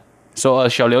Island. So,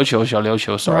 小琉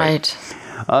球, sorry. Right.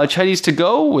 Chinese to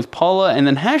go with Paula, and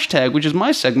then hashtag, which is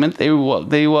my segment. They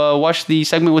watched the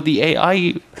segment with the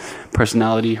AI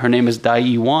personality. Her name is Dai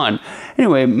Yuan.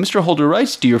 Anyway, Mr. Holder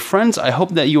writes, "Dear friends, I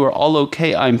hope that you are all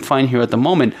okay. I'm fine here at the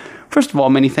moment. First of all,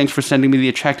 many thanks for sending me the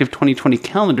attractive 2020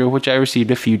 calendar, which I received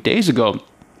a few days ago.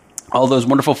 All those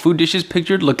wonderful food dishes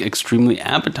pictured look extremely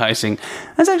appetizing.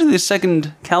 That's actually the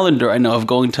second calendar I know of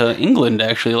going to England,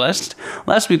 actually. Last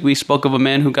week we spoke of a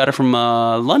man who got it from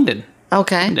London.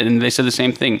 Okay. And they said the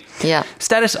same thing. Yeah.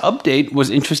 Status update was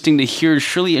interesting to hear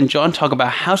Shirley and John talk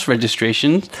about house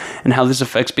registrations and how this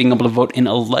affects being able to vote in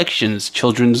elections,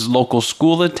 children's local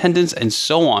school attendance, and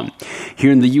so on. Here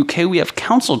in the UK, we have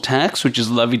council tax, which is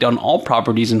levied on all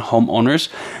properties and homeowners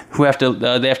who have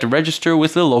to register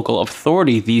with the local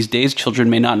authority. These days, children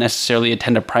may not necessarily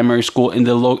attend a primary school in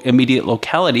the immediate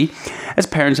locality, as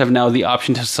parents have now the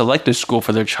option to select a school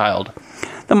for their child.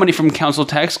 The money from council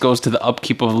tax goes to the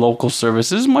upkeep of local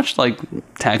services, much like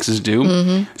taxes do.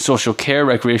 Mm-hmm. Social care,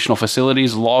 recreational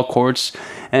facilities, law courts,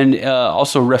 and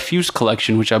also refuse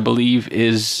collection, which I believe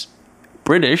is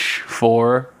British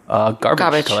for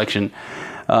garbage collection.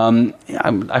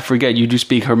 I forget, you do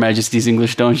speak Her Majesty's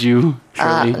English, don't you,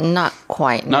 Shirley? Not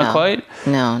quite. Not quite?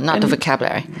 No, not the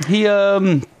vocabulary.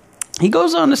 He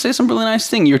goes on to say some really nice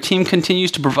thing. Your team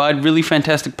continues to provide really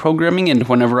fantastic programming, and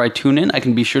whenever I tune in, I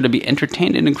can be sure to be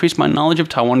entertained and increase my knowledge of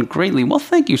Taiwan greatly. Well,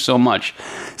 thank you so much.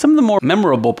 Some of the more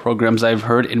memorable programs I've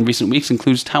heard in recent weeks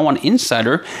includes Taiwan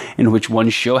Insider, in which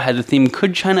one show had the theme,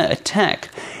 Could China Attack?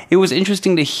 It was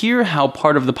interesting to hear how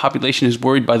part of the population is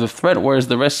worried by the threat, whereas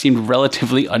the rest seemed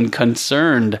relatively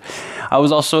unconcerned. I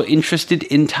was also interested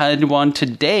in Taiwan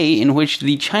Today, in which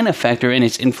the China factor and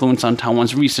its influence on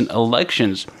Taiwan's recent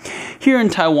elections. Here in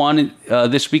Taiwan,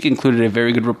 this week included a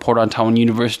very good report on Taiwan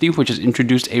University, which has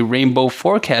introduced a rainbow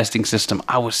forecasting system.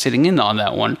 I was sitting in on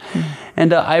that one.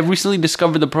 And I've recently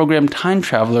discovered the program Time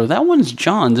Traveler. That one's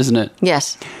John's, isn't it?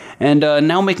 Yes. And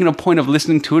now making a point of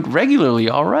listening to it regularly.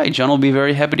 All right, John will be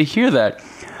very happy to hear that.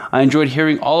 I enjoyed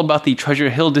hearing all about the Treasure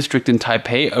Hill District in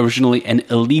Taipei, originally an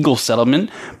illegal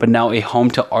settlement, but now a home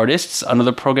to artists.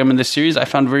 Another program in the series I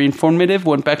found very informative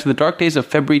went back to the dark days of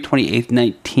February 28th,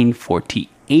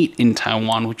 1948 in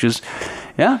Taiwan, which is,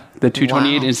 the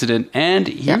 228 incident. And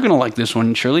you're going to like this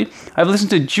one, Shirley. I've listened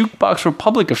to Jukebox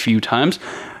Republic a few times,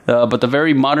 but the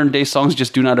very modern day songs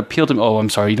just do not appeal to me. Oh, I'm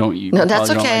sorry, No, that's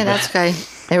okay, that's okay.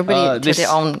 Everybody to their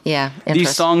own, interest.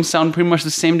 These songs sound pretty much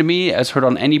the same to me as heard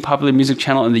on any popular music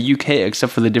channel in the UK,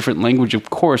 except for the different language, of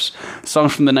course.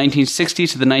 Songs from the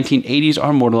 1960s to the 1980s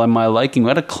are more to my liking. We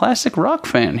had a classic rock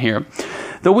fan here.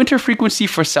 The winter frequency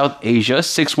for South Asia,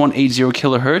 6180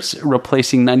 kHz,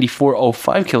 replacing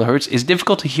 9405 kHz, is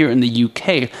difficult to hear in the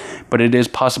UK, but it is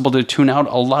possible to tune out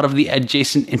a lot of the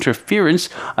adjacent interference.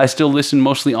 I still listen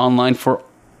mostly online for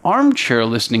armchair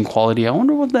listening quality. I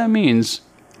wonder what that means.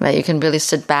 Right, you can really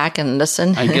sit back and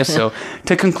listen. I guess so.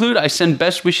 To conclude, I send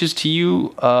best wishes to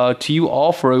you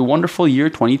all for a wonderful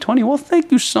year 2020. Well,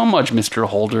 thank you so much, Mr.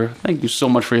 Holder. Thank you so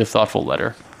much for your thoughtful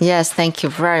letter. Yes, thank you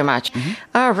very much. Mm-hmm.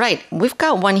 All right, we've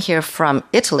got one here from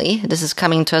Italy. This is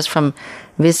coming to us from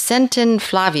Vicentin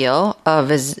Flavio of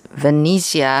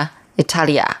Venezia,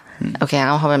 Italia. Okay,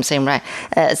 I hope I'm saying right.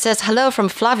 It says, hello from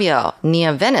Flavio,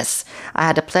 near Venice. I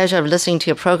had the pleasure of listening to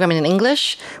your program in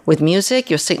English with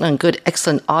music, your signal, and good,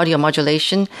 excellent audio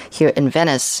modulation here in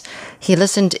Venice. He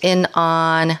listened in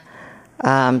on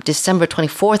December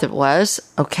 24th, it was.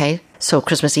 Okay, so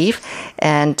Christmas Eve.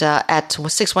 And at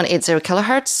 6180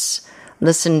 kilohertz,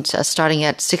 listened starting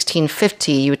at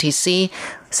 1650 UTC.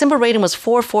 Simple rating was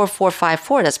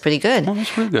 44454. That's pretty good. Oh, that's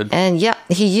pretty good. And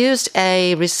he used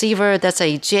a receiver that's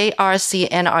a JRC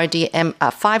NRD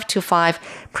 525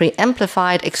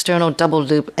 preamplified external double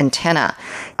loop antenna.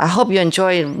 I hope you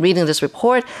enjoy reading this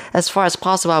report. As far as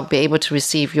possible, I'll be able to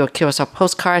receive your Curacao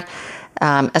postcard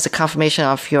as a confirmation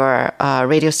of your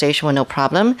radio station with no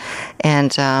problem.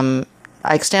 And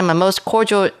I extend my most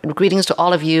cordial greetings to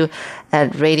all of you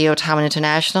at Radio Taiwan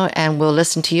International, and we'll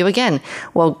listen to you again.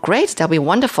 Well, great. That'll be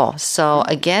wonderful. So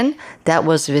again, that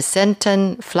was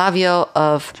Vicentin Flavio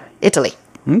of Italy.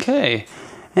 Okay.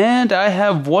 And I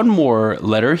have one more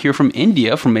letter here from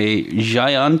India from a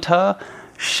Jayanta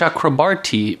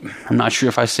Chakrabarti. I'm not sure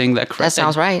if I'm saying that correctly. That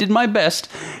sounds right. I did my best.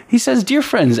 He says, Dear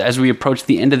friends, as we approach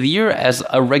the end of the year, as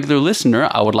a regular listener,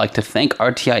 I would like to thank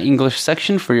RTI English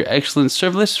section for your excellent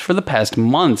service for the past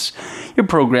months. Your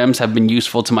programs have been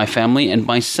useful to my family and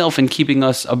myself in keeping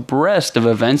us abreast of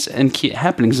events and key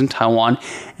happenings in Taiwan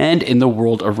and in the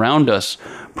world around us.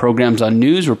 Programs on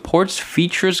news, reports,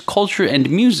 features, culture,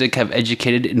 and music have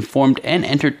educated, informed, and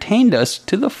entertained us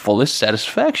to the fullest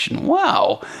satisfaction.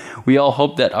 Wow! We all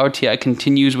hope that RTI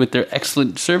continues with their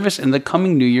excellent service in the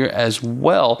coming new year as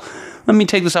well. Let me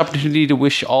take this opportunity to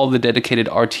wish all the dedicated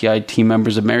RTI team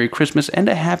members a Merry Christmas and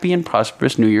a happy and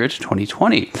prosperous New Year to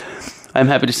 2020. I'm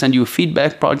happy to send you a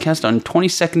feedback broadcast on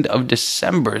 22nd of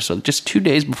December, so just 2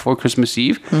 days before Christmas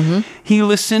Eve. He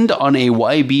listened on a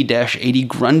YB-80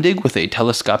 Grundig with a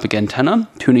telescopic antenna,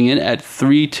 tuning in at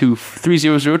 300 to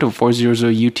 400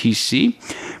 UTC.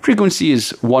 Frequency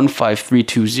is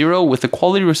 15320 with a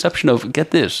quality reception of,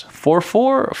 get this,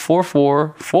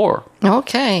 44444.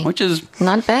 Okay. Which is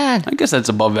not bad. I guess that's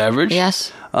above average.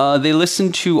 Yes. They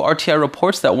listened to RTI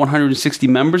reports that 160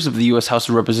 members of the U.S. House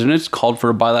of Representatives called for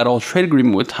a bilateral trade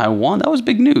agreement with Taiwan. That was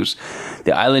big news.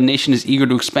 The island nation is eager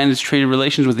to expand its trade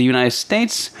relations with the United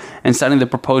States, and signing the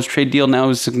proposed trade deal now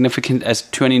is significant as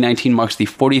 2019 marks the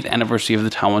 40th anniversary of the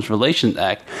Taiwan's Relations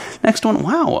Act. Next one,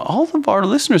 wow, all of our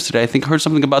listeners today, I think, heard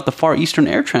something about the Far Eastern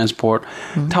Air Transport.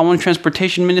 Taiwan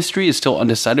Transportation Ministry is still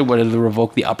undecided whether to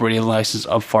revoke the operating license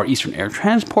of Far Eastern Air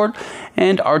Transport,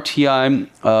 and RTI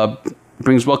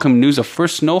brings welcome news of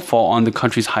first snowfall on the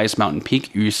country's highest mountain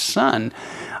peak, Yusan.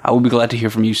 I will be glad to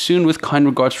hear from you soon. With kind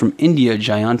regards from India,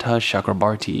 Jayanta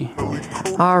Chakrabarti.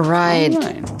 All right.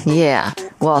 Yeah.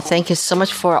 Well, thank you so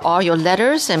much for all your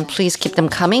letters, and please keep them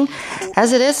coming.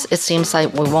 As it is, it seems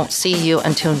like we won't see you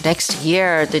until next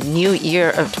year, the new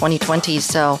year of 2020.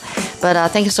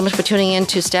 But thank you so much for tuning in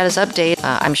to Status Update.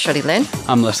 I'm Shirley Lin.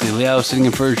 I'm Leslie Liao, sitting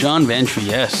in for John Van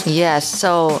Trieste. Yes.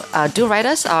 So do write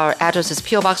us. Our address is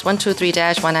PO Box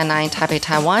 123-199 Taipei,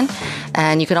 Taiwan.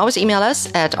 And you can always email us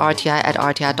at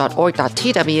rti@rti.org.tw.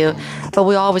 But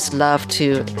we always love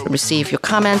to receive your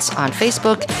comments on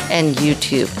Facebook and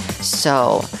YouTube.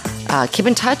 So keep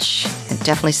in touch and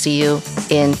definitely see you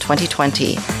in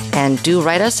 2020. And do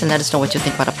write us and let us know what you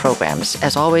think about our programs.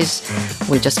 As always,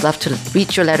 we just love to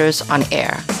read your letters on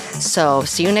air. So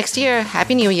see you next year.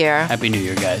 Happy New Year. Happy New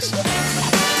Year, guys.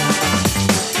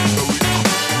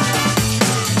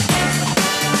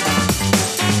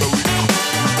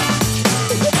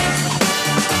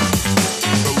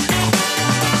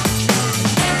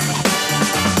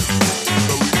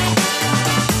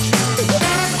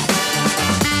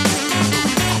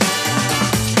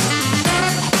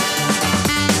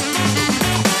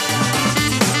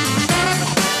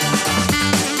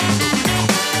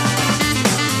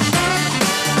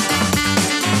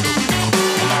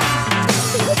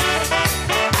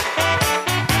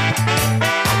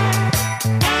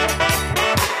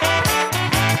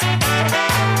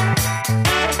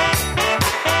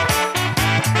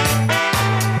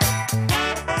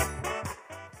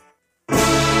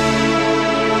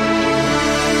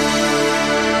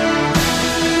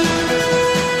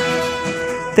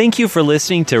 Thank you for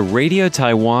listening to Radio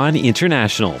Taiwan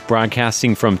International,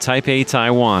 broadcasting from Taipei,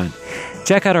 Taiwan.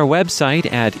 Check out our website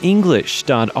at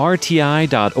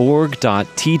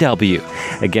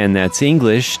english.rti.org.tw. Again, that's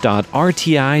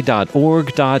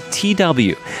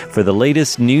english.rti.org.tw for the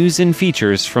latest news and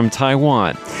features from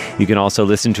Taiwan. You can also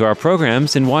listen to our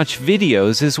programs and watch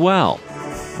videos as well.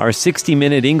 Our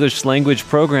 60-minute English language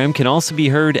program can also be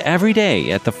heard every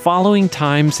day at the following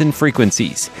times and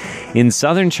frequencies. In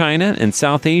southern China and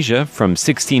South Asia from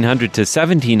 1600 to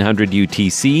 1700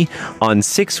 UTC on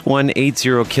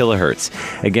 6180 kHz.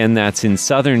 Again, that's in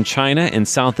southern China and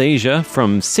South Asia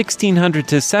from 1600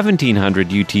 to 1700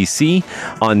 UTC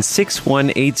on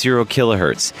 6180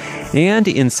 kHz. And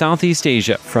in Southeast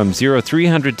Asia from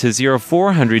 0300 to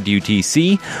 0400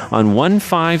 UTC on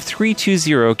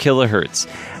 15320 kHz.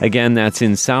 Again, that's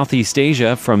in Southeast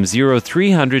Asia from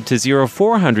 0300 to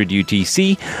 0400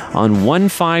 UTC on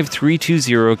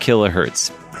 15320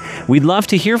 kHz. We'd love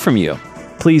to hear from you.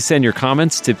 Please send your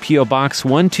comments to PO Box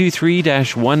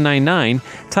 123-199,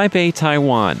 Taipei,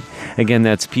 Taiwan. Again,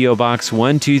 that's PO Box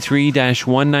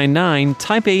 123-199,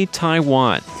 Taipei,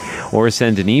 Taiwan. Or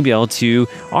send an email to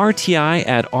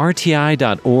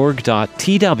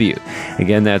rti@rti.org.tw.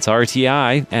 Again, that's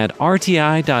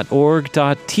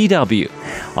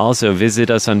rti@rti.org.tw. Also, visit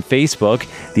us on Facebook.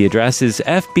 The address is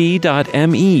fb.me/Radio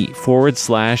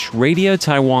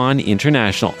Taiwan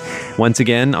International. Once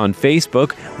again, on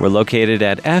Facebook, we're located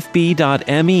at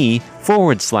fb.me/Radio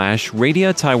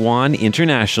Radio Taiwan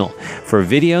International for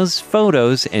videos,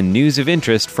 photos, and news of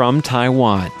interest from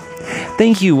Taiwan.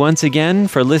 Thank you once again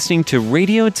for listening to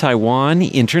Radio Taiwan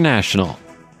International.